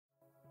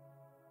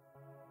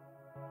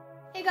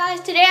Hey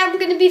guys, today I'm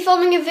going to be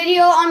filming a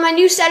video on my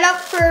new setup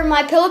for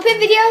my pillow pit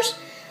videos.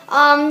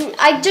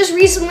 I just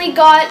recently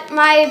got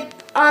my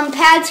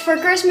pads for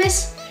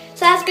Christmas,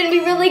 so that's going to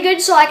be really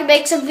good so I can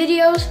make some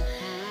videos.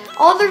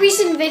 All the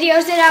recent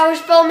videos that I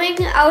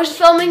was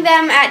filming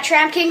them at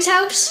Tramp King's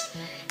house.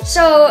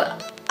 So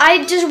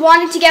I just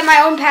wanted to get my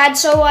own pads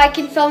so I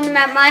can film them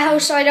at my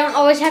house so I don't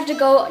always have to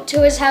go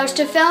to his house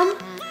to film.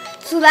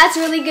 So that's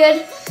really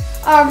good.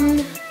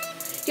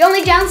 The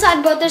only downside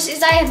about this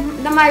is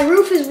my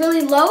roof is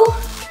really low,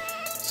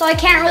 so I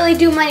can't really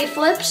do many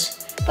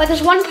flips. But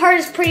this one part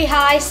is pretty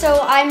high, so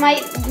I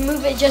might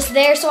move it just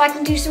there so I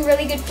can do some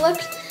really good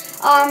flips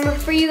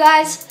for you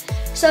guys.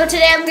 So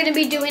today I'm going to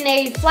be doing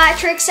a flat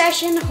trick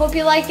session. Hope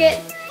you like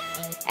it.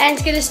 And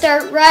it's going to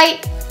start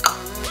right.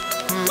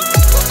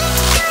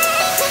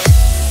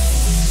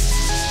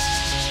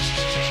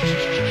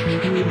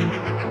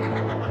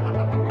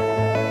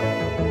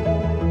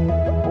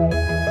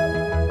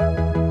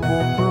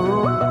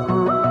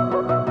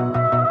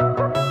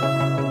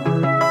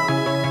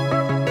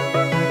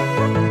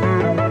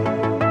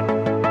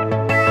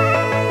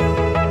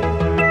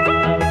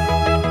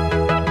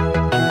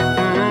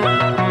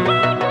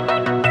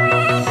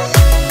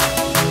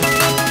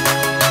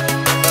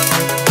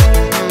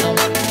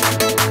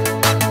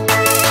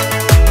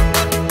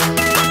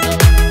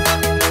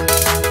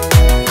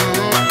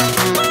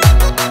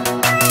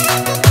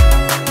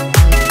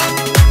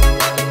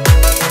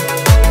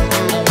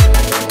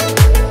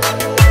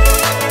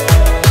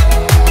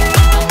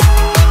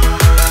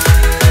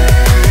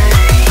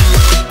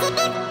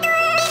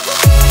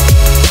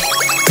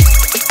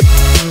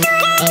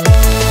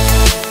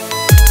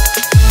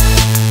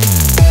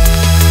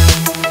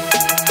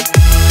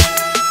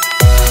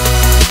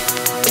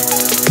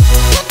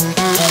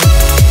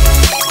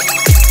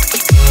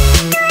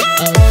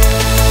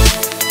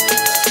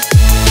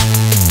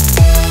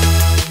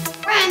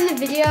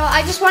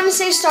 I just want to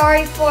say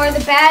sorry for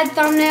the bad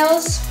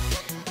thumbnails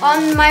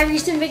on my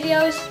recent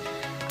videos.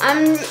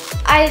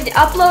 I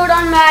upload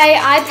on my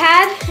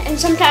iPad and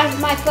sometimes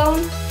my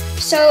phone,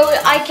 so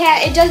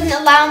it doesn't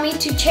allow me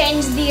to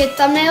change the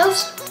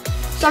thumbnails.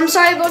 So I'm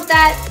sorry about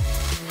that.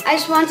 I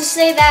just want to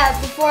say that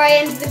before I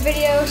end the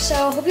video.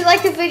 So hope you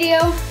like the video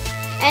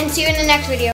and see you in the next video.